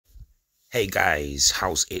Hey guys,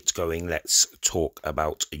 how's it going? Let's talk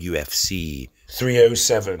about UFC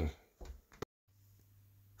 307.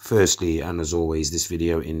 Firstly, and as always, this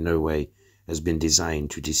video in no way has been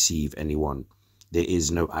designed to deceive anyone. There is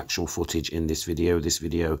no actual footage in this video. This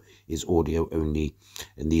video is audio only,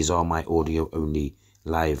 and these are my audio only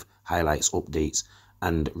live highlights, updates,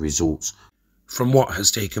 and results from what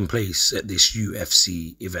has taken place at this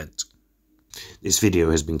UFC event. This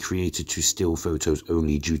video has been created to still photos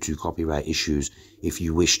only due to copyright issues. If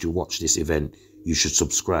you wish to watch this event, you should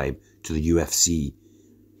subscribe to the UFC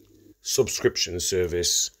subscription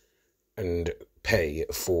service and pay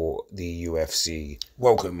for the UFC.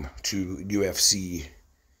 Welcome to UFC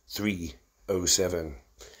 307.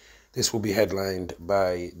 This will be headlined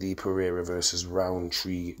by the Pereira versus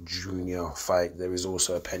Roundtree Jr. fight. There is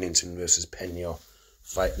also a Pennington versus Pena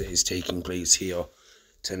fight that is taking place here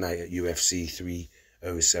tonight at UFC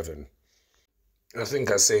 307. I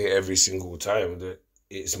think I say it every single time that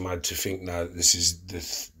it's mad to think now that this is the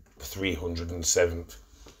 307th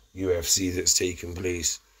UFC that's taken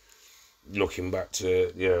place. Looking back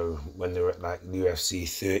to, when they were at like UFC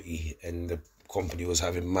 30 and the company was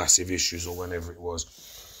having massive issues or whenever it was.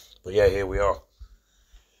 But yeah, here we are.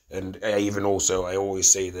 And I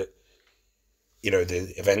always say that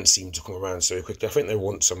the events seem to come around so quickly. I think they're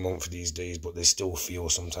once a month these days, but they still feel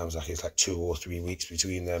sometimes like it's like 2 or 3 weeks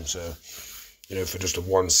between them. So, for just a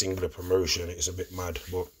one singular promotion, it's a bit mad.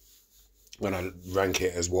 But when I rank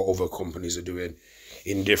it as what other companies are doing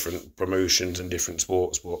in different promotions and different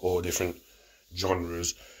sports, or different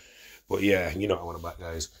genres. But yeah, you know what I want about,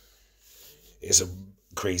 guys. It's a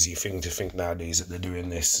crazy thing to think nowadays that they're doing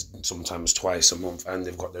this sometimes twice a month, and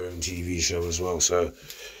they've got their own TV show as well. So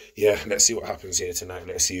yeah, let's see what happens here tonight.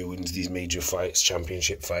 Let's see who wins these major fights,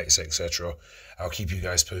 championship fights, etc. I'll keep you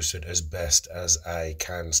guys posted as best as I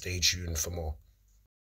can. Stay tuned for more.